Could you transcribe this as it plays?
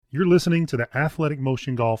You're listening to the Athletic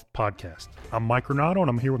Motion Golf Podcast. I'm Mike Renato, and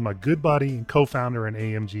I'm here with my good buddy and co-founder in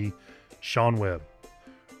AMG, Sean Webb.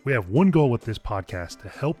 We have one goal with this podcast: to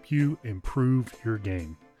help you improve your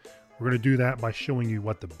game. We're going to do that by showing you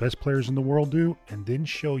what the best players in the world do, and then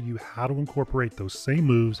show you how to incorporate those same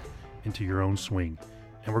moves into your own swing.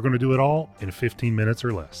 And we're going to do it all in 15 minutes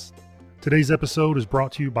or less. Today's episode is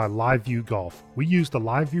brought to you by LiveView Golf. We use the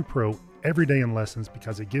LiveView Pro every day in lessons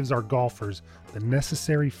because it gives our golfers the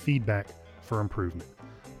necessary feedback for improvement.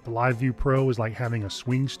 The LiveView Pro is like having a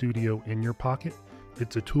swing studio in your pocket.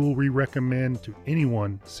 It's a tool we recommend to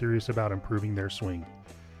anyone serious about improving their swing.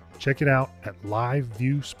 Check it out at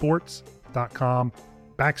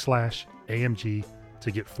liveviewsports.com/AMG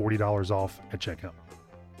to get $40 off at checkout. All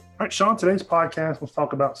right, Sean, today's podcast, let's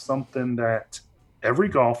talk about something that every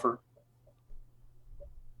golfer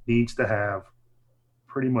needs to have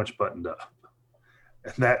pretty much buttoned up,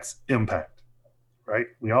 and that's impact, right?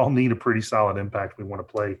 We all need a pretty solid impact. We want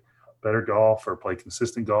to play better golf or play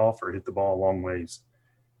consistent golf or hit the ball a long ways.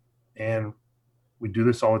 And we do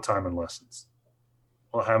this all the time in lessons.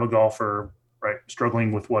 We'll have a golfer, right,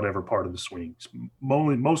 struggling with whatever part of the swing.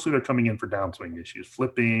 Mostly they're coming in for downswing issues,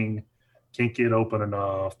 flipping, can't get open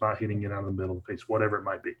enough, not hitting it out of the middle of the face, whatever it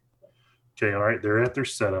might be. Okay, all right, they're at their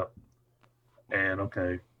setup. And,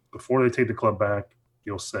 okay, before they take the club back,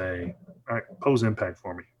 you'll say, all right, pose impact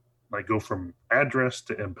for me. Like go from address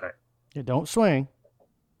to impact. Yeah, don't swing.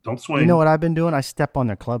 Don't swing. You know what I've been doing? I step on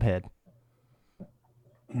their club head.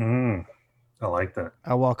 I like that.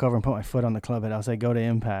 I walk over and put my foot on the club head. I'll say, go to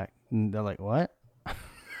impact. And they're like, what?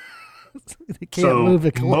 They can't move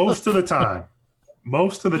the club. Most of the time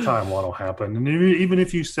what'll happen, and even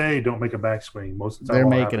if you say don't make a backswing, most of the time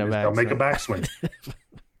they'll make a backswing.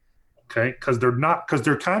 Okay, because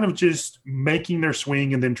they're kind of just making their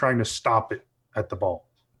swing and then trying to stop it at the ball,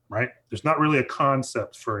 right? There's not really a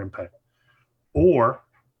concept for impact. Or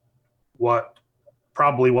what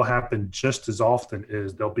probably will happen just as often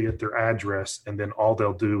is they'll be at their address and then all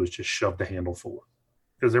they'll do is just shove the handle forward.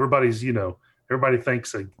 Because everybody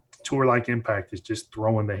thinks a tour-like impact is just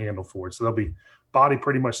throwing the handle forward. So they'll be body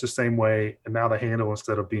pretty much the same way, and now the handle,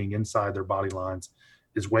 instead of being inside their body lines,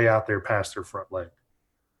 is way out there past their front leg.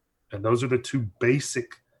 And those are the two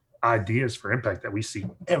basic ideas for impact that we see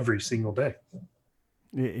every single day.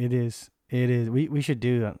 It is. We should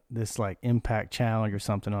do this like impact challenge or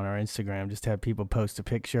something on our Instagram, just to have people post a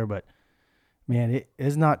picture. But man,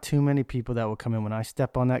 there's not too many people that will come in when I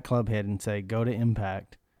step on that club head and say, go to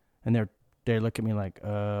impact. And they look at me like,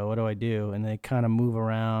 what do I do? And they kind of move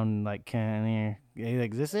around like,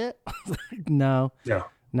 like, is this it? No. Yeah.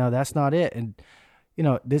 No, that's not it. And,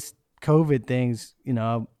 this COVID things,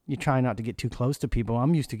 you try not to get too close to people.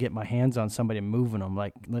 I'm used to getting my hands on somebody and moving them.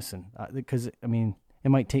 Like, listen, because, it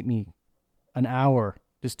might take me an hour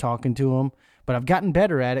just talking to them. But I've gotten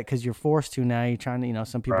better at it because you're forced to now. You're trying to,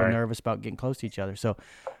 some people are nervous about getting close to each other. So,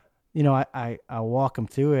 I'll walk them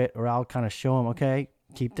through it, or I'll kind of show them, okay,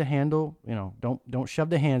 keep the handle, don't shove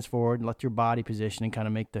the hands forward and let your body position and kind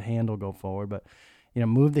of make the handle go forward. But,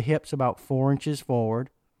 move the hips about 4 inches forward.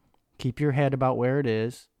 Keep your head about where it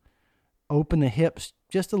is. Open the hips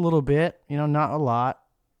just a little bit, not a lot,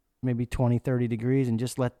 maybe 20, 30 degrees, and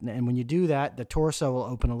and when you do that, the torso will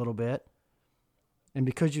open a little bit. And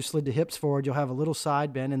because you slid the hips forward, you'll have a little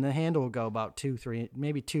side bend, and the handle will go about 2, 3,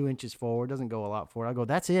 maybe 2 inches forward. Doesn't go a lot forward. I go,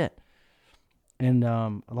 that's it. And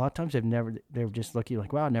a lot of times they're just looking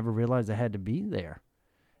like, wow, I never realized I had to be there.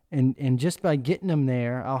 And just by getting them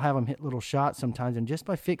there, I'll have them hit little shots sometimes. And just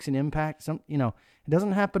by fixing impact, it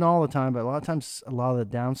doesn't happen all the time, but a lot of times, a lot of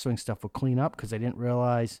the downswing stuff will clean up because they didn't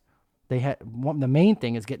realize the main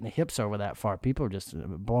thing is getting the hips over that far. People are just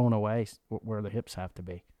blown away where the hips have to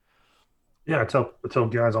be. Yeah, I tell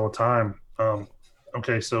guys all the time,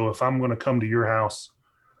 okay, so if I'm going to come to your house,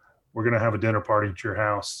 we're going to have a dinner party at your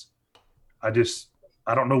house. I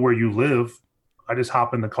don't know where you live. I just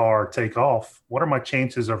hop in the car, take off. What are my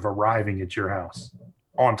chances of arriving at your house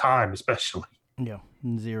on time, especially? Yeah,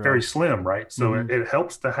 0. Very slim, right? So it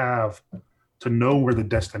helps to know where the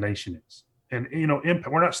destination is. And,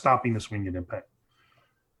 impact, we're not stopping the swing at impact.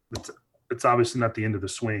 It's obviously not the end of the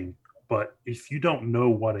swing. But if you don't know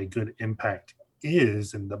what a good impact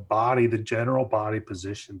is and the general body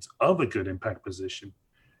positions of a good impact position,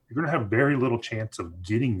 you're going to have very little chance of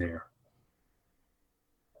getting there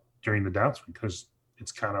during the downswing, because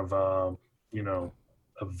it's kind of, a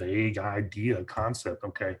vague idea, concept.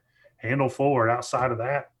 Okay, handle forward. Outside of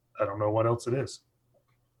that, I don't know what else it is.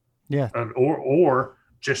 Yeah. Or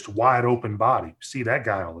just wide open body. See that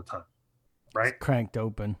guy all the time, right? It's cranked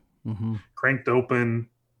open. Mm-hmm. Cranked open.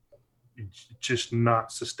 it's just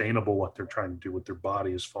not sustainable what they're trying to do with their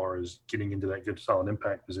body as far as getting into that good solid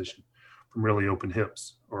impact position from really open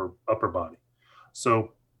hips or upper body.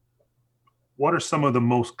 So what are some of the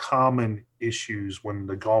most common issues when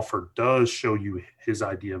the golfer does show you his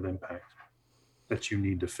idea of impact that you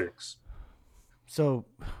need to fix? So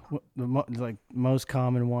the most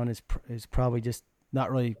common one is probably just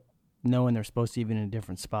not really knowing they're supposed to be in a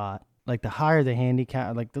different spot. Like the higher the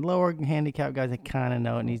handicap, like the lower handicap guys, they kind of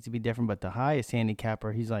know it needs to be different. But the highest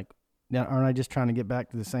handicapper, he's like, aren't I just trying to get back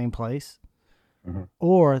to the same place? Mm-hmm.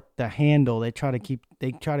 Or the handle, they try to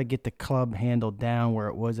get the club handle down where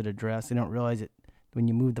it was at address. They don't realize it when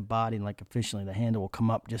you move the body, like efficiently, the handle will come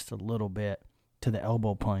up just a little bit to the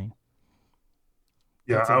elbow plane.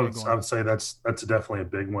 Yeah, I would say that's definitely a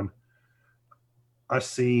big one. I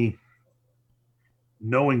see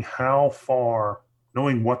knowing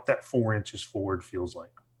what that 4 inches forward feels like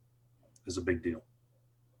is a big deal,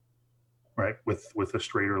 right? With a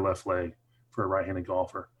straighter left leg for a right-handed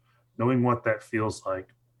golfer, knowing what that feels like,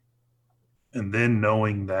 and then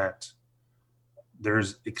knowing that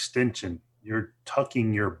there's extension. You're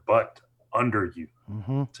tucking your butt under you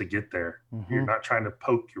to get there. Mm-hmm. You're not trying to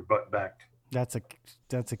poke your butt back. That's a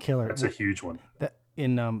killer. That's a huge one.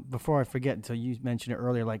 Before I forget, until you mentioned it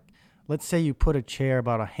earlier, like let's say you put a chair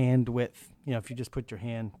about a hand width. If you just put your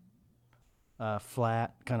hand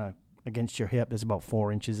flat, kind of against your hip, there's about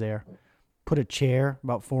 4 inches there. Put a chair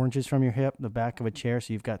about 4 inches from your hip, the back of a chair,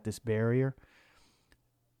 so you've got this barrier.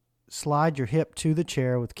 Slide your hip to the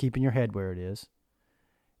chair with keeping your head where it is.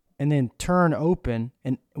 And then turn open.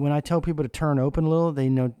 And when I tell people to turn open a little, they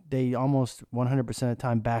know they almost 100% of the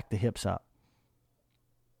time back the hips up.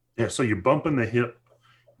 Yeah, so you're bumping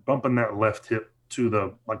that left hip to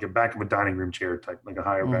the back of a dining room chair type, like a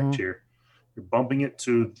higher back chair. You're bumping it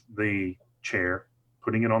to the chair,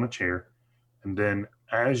 putting it on the chair, and then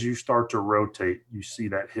as you start to rotate, you see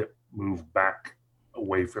that hip move back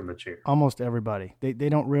away from the chair. Almost everybody. They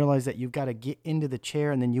don't realize that you've got to get into the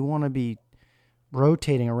chair, and then you want to be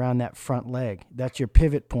rotating around that front leg. That's your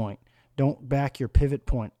pivot point. Don't back your pivot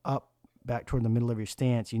point up back toward the middle of your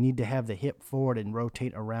stance. You need to have the hip forward and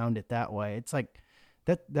rotate around it that way. It's like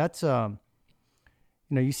that's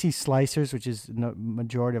you see slicers, which is the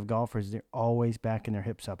majority of golfers, they're always backing their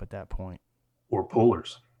hips up at that point. Or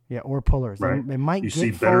pullers. Yeah, or pullers. Right. They might you get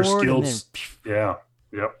see better forward skills. Yeah.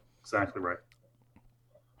 Yep. Exactly right.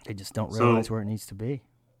 They just don't realize where it needs to be.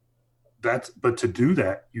 But to do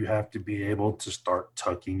that, you have to be able to start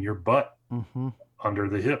tucking your butt under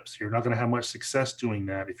the hips. You're not going to have much success doing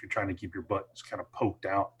that if you're trying to keep your butt just kind of poked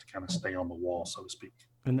out to kind of stay on the wall, so to speak.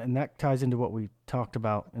 And that ties into what we talked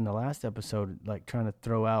about in the last episode, like trying to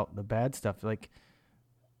throw out the bad stuff. Like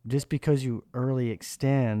just because you early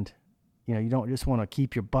extend, you don't just want to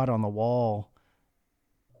keep your butt on the wall,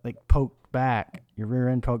 like poked back, your rear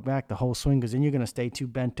end poked back the whole swing, because then you're going to stay too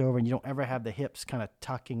bent over and you don't ever have the hips kind of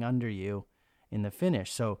tucking under you in the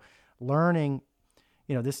finish. So learning,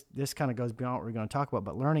 this kind of goes beyond what we're going to talk about,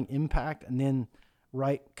 but learning impact and then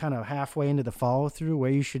right kind of halfway into the follow through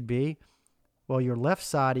where you should be. Well, your left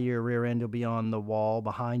side of your rear end will be on the wall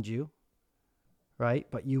behind you, right?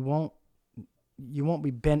 But you won't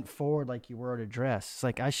be bent forward like you were at address. It's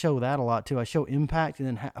like I show that a lot too. I show impact and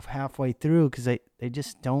then halfway through because they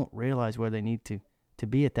just don't realize where they need to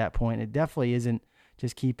be at that point. It definitely isn't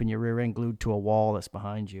just keeping your rear end glued to a wall that's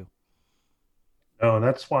behind you. No,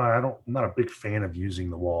 that's why I'm not a big fan of using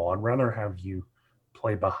the wall. I'd rather have you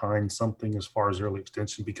play behind something as far as early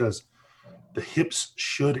extension, because the hips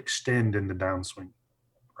should extend in the downswing,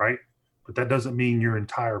 right? But that doesn't mean your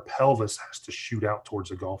entire pelvis has to shoot out towards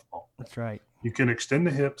the golf ball. That's right. You can extend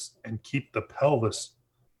the hips and keep the pelvis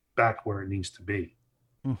back where it needs to be.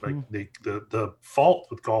 Like the fault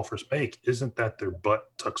with golfers make isn't that their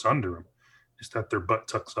butt tucks under them. It's that their butt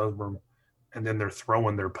tucks over them and then they're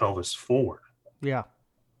throwing their pelvis forward. Yeah.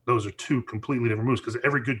 Those are two completely different moves, because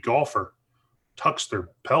every good golfer tucks their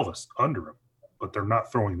pelvis under them, but they're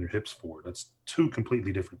not throwing their hips forward. That's two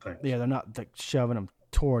completely different things. Yeah, they're not like shoving them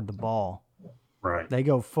toward the ball. Right. They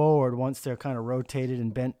go forward once they're kind of rotated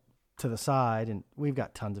and bent to the side, and we've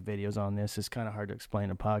got tons of videos on this. It's kind of hard to explain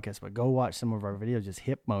in a podcast, but go watch some of our videos, just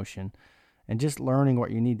hip motion and just learning what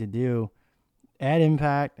you need to do at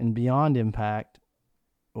impact and beyond impact.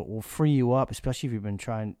 It will free you up, especially if you've been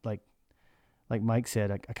trying, like Mike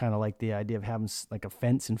said, I kind of like the idea of having like a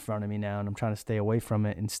fence in front of me now, and I'm trying to stay away from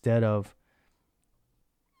it instead of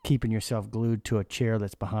keeping yourself glued to a chair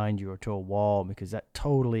that's behind you or to a wall, because that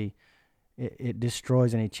totally, it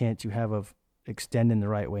destroys any chance you have of extending the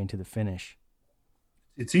right way into the finish.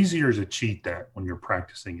 It's easier to cheat that when you're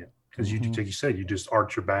practicing it, because like you said, you just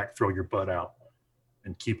arch your back, throw your butt out.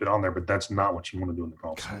 and keep it on there, but that's not what you want to do in the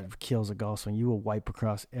golf swing. It kills a golf swing. You will wipe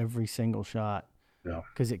across every single shot. Yeah.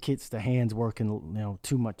 Because it gets the hands working,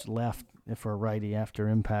 too much left for a righty after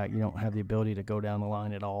impact. You don't have the ability to go down the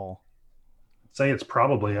line at all. I'd say it's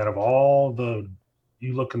probably out of all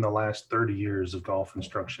you look in the last 30 years of golf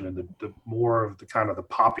instruction and the more of the kind of the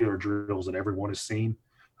popular drills that everyone has seen,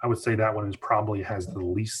 I would say that one has the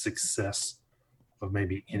least success of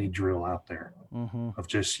maybe any drill out there, of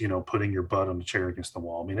just, putting your butt on the chair against the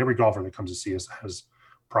wall. I mean, every golfer that comes to see us has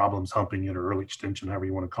problems humping it or early extension, however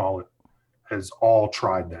you want to call it, has all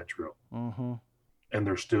tried that drill. And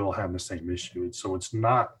they're still having the same issue. And so it's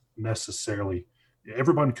not necessarily,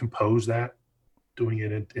 everyone can pose that, doing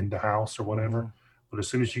it in the house or whatever. But as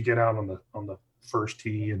soon as you get out on the first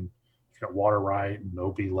tee and you've got water right and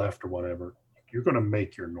OB left or whatever, you're going to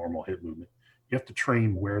make your normal hip movement. You have to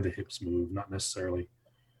train where the hips move, not necessarily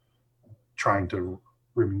trying to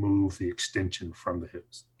remove the extension from the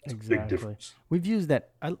hips. It's a big difference. We've used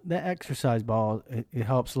that exercise ball. It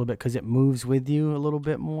helps a little bit because it moves with you a little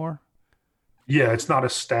bit more. Yeah, it's not a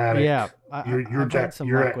static. Yeah, I've had some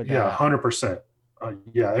luck with that. 100%.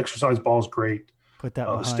 Exercise ball is great. Put that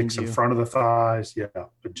the sticks in front of the thighs. Yeah,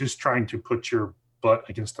 but just trying to put your butt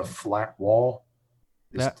against a flat wall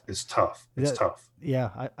is tough. It's tough.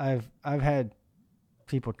 Yeah, I've had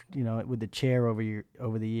people, with the chair over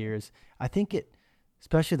the years. I think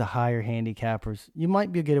especially the higher handicappers, you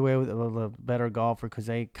might be able to get away with a better golfer because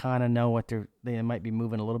they kind of know what they might be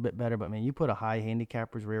moving a little bit better. But man, you put a high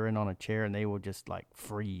handicapper's rear end on a chair and they will just like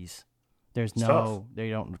freeze. They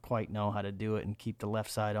don't quite know how to do it and keep the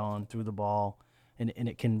left side on through the ball, and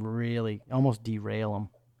it can really almost derail them.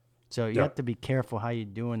 So you have to be careful how you're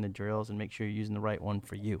doing the drills and make sure you're using the right one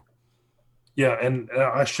for you. Yeah, and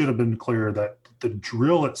I should have been clear that the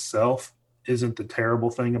drill itself isn't the terrible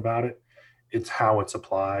thing about it. It's how it's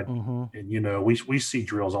applied. And, we see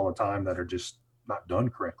drills all the time that are just not done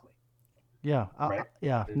correctly. Yeah. Right?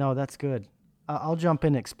 No, that's good. I'll jump in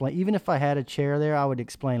and explain. Even if I had a chair there, I would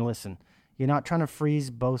explain, listen, you're not trying to freeze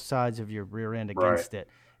both sides of your rear end against it.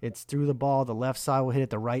 It's through the ball. The left side will hit it.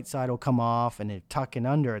 The right side will come off and it tucking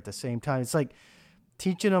under at the same time. It's like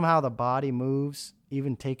teaching them how the body moves,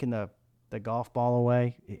 even taking the golf ball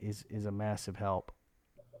away is a massive help.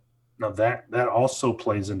 Now that also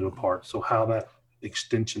plays into a part. So how that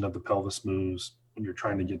extension of the pelvis moves when you're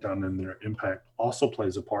trying to get down in their impact also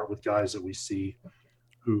plays a part with guys that we see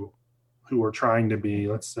who are trying to be,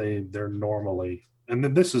 let's say they're normally, and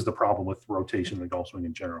then this is the problem with rotation in the golf swing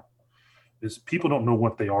in general, is people don't know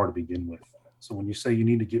what they are to begin with. So when you say you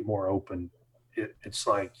need to get more open, it's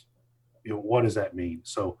like, what does that mean?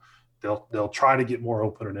 So they'll try to get more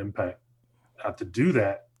open at impact. To do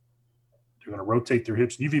that, they're going to rotate their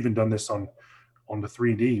hips. You've even done this on the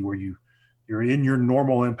 3D where you're in your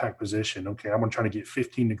normal impact position. Okay, I'm going to try to get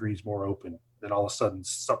 15 degrees more open. Then all of a sudden,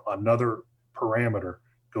 another parameter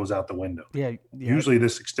goes out the window. Yeah. Usually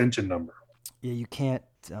this extension number. Yeah, you can't.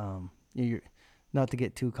 You're not to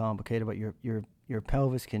get too complicated, but your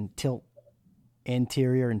pelvis can tilt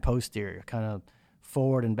anterior and posterior, kind of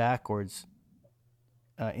forward and backwards.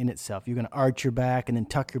 In itself, you're going to arch your back and then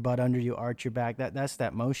tuck your butt under you, arch your back. That's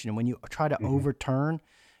that motion. And when you try to overturn,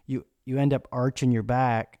 you end up arching your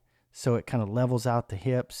back, so it kind of levels out the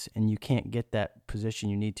hips, and you can't get that position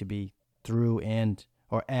you need to be through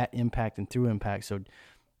or at impact and through impact. So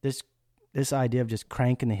this idea of just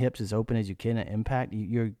cranking the hips as open as you can at impact,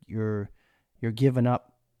 you're giving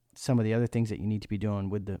up some of the other things that you need to be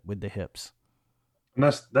doing with the hips. And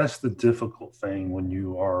that's the difficult thing when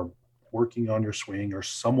you are working on your swing or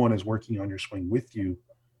someone is working on your swing with you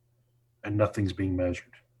and nothing's being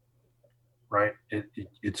measured, right?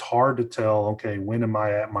 It's hard to tell, okay, when am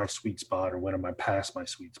I at my sweet spot or when am I past my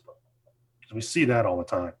sweet spot? Because we see that all the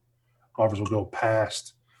time. Golfers will go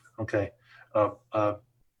past, okay,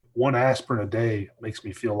 1 aspirin a day makes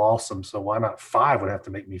me feel awesome, so why not 5 would have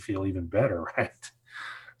to make me feel even better, right?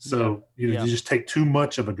 So you just take too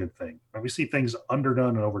much of a good thing. And we see things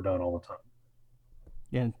underdone and overdone all the time.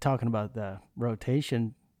 Yeah, and talking about the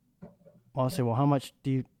rotation, I'll say, well, how much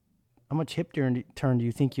hip turn do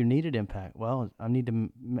you think you need at impact? Well, I need to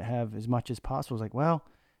have as much as possible. It's like, well,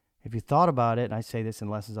 if you thought about it, and I say this in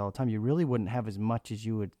lessons all the time, you really wouldn't have as much as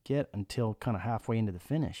you would get until kind of halfway into the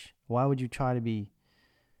finish. Why would you try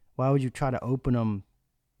to open them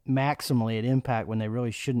maximally at impact when they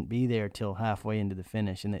really shouldn't be there till halfway into the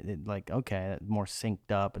finish? And it like, okay, that's more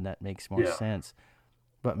synced up and that makes more sense.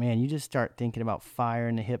 But man, you just start thinking about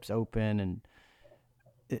firing the hips open and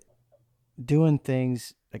doing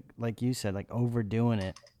things like you said, like overdoing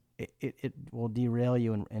it. it will derail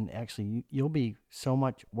you, and actually you'll be so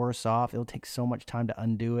much worse off. It'll take so much time to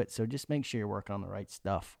undo it. So just make sure you're working on the right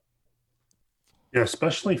stuff. Yeah,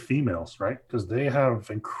 especially females, right? Because they have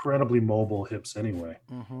incredibly mobile hips anyway.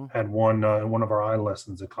 Had one in one of our eye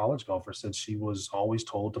lessons, a college golfer said she was always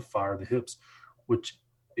told to fire the hips, which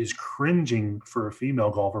is cringing for a female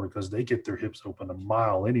golfer because they get their hips open a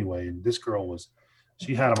mile anyway. And this girl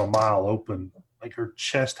she had them a mile open. Like her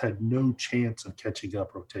chest had no chance of catching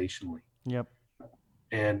up rotationally. Yep.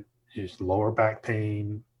 And just lower back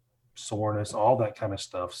pain, soreness, all that kind of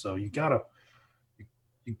stuff. So you gotta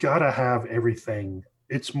have everything.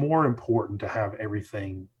 It's more important to have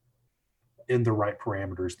everything in the right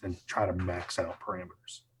parameters than try to max out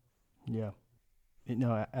parameters. Yeah.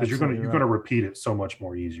 No, because you're gonna repeat it so much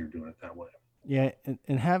more easier doing it that way. Yeah,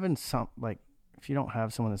 and having some, like, if you don't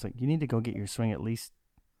have someone that's like, you need to go get your swing, at least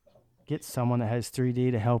get someone that has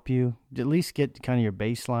 3D to help you, at least get kind of your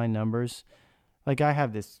baseline numbers. Like I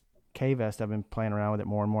have this K-Vest, I've been playing around with it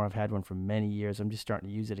more and more. I've had one for many years. I'm just starting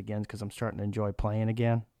to use it again because I'm starting to enjoy playing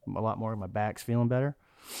again a lot more. My back's feeling better.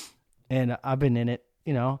 And I've been in it,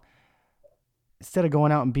 instead of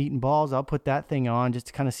going out and beating balls, I'll put that thing on just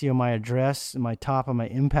to kind of see how my address and my top and my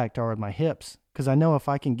impact are with my hips. Because I know if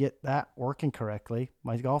I can get that working correctly,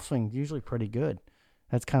 my golf swing is usually pretty good.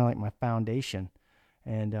 That's kind of like my foundation.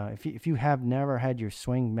 And if you have never had your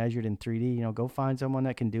swing measured in 3D, go find someone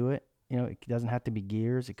that can do it. It doesn't have to be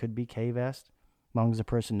gears. It could be K-Vest, as long as the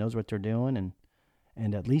person knows what they're doing.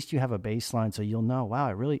 And at least you have a baseline so you'll know, wow,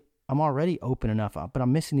 I'm already open enough, but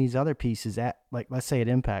I'm missing these other pieces at, like, let's say at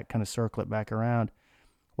impact, kind of circle it back around.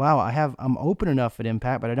 Wow, I'm open enough at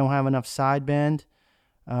impact, but I don't have enough side bend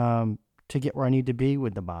to get where I need to be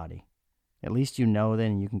with the body. At least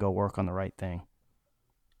then you can go work on the right thing.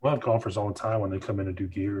 Well, I have golfers all the time when they come in and do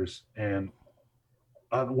gears. And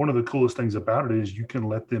one of the coolest things about it is you can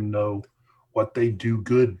let them know what they do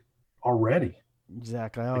good already.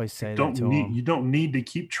 Exactly. I always say that to them. You don't need to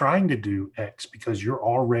keep trying to do X because you're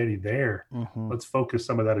already there. Mm-hmm. Let's focus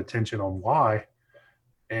some of that attention on Y.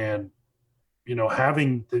 And,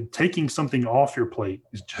 taking something off your plate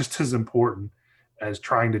is just as important as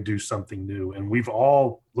trying to do something new. And we've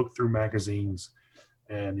all looked through magazines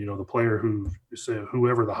and, the player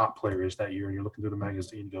whoever the hot player is that year, and you're looking through the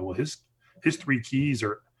magazine and go, well, his 3 keys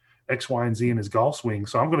are X, Y, and Z in his golf swing.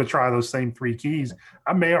 So I'm going to try those same 3 keys.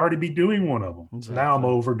 I may already be doing one of them. Exactly. Now I'm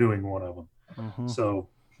overdoing one of them. Mm-hmm. So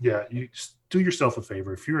yeah, you just do yourself a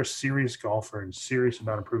favor. If you're a serious golfer and serious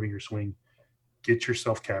about improving your swing, get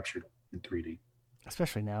yourself captured in 3D.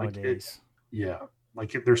 Especially nowadays.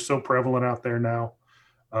 They're so prevalent out there now.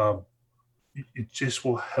 It just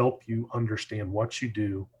will help you understand what you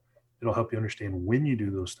do. It'll help you understand when you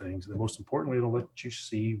do those things. And most importantly, it'll let you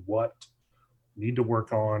see what you need to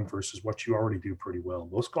work on versus what you already do pretty well.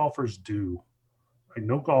 Most golfers do. Like,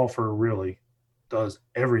 no golfer really does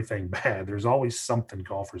everything bad. There's always something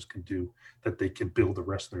golfers can do that they can build the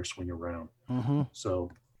rest of their swing around. Mm-hmm.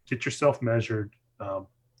 So get yourself measured.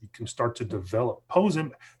 You can start to develop,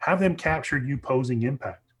 have them capture you posing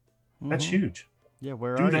impact. That's huge. Yeah,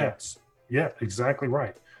 where do are that. You? Yeah, exactly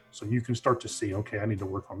right. So you can start to see, okay, I need to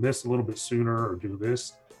work on this a little bit sooner or do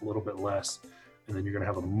this a little bit less. And then you're going to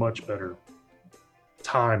have a much better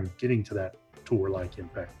time getting to that tour-like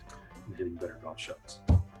impact and hitting better golf shots.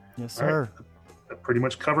 Yes, sir. Right. That pretty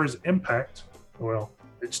much covers impact. Well,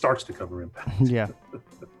 it starts to cover impact. Yeah.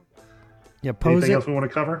 Yeah. Anything else we want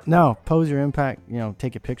to cover? No. Pose your impact.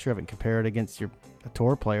 Take a picture of it and compare it against a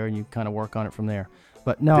tour player, and you kind of work on it from there.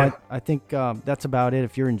 But no, yeah. I think that's about it.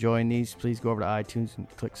 If you're enjoying these, please go over to iTunes and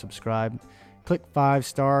click subscribe. Click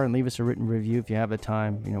 5-star and leave us a written review if you have the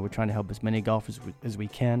time. We're trying to help as many golfers as we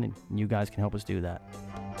can, and you guys can help us do that.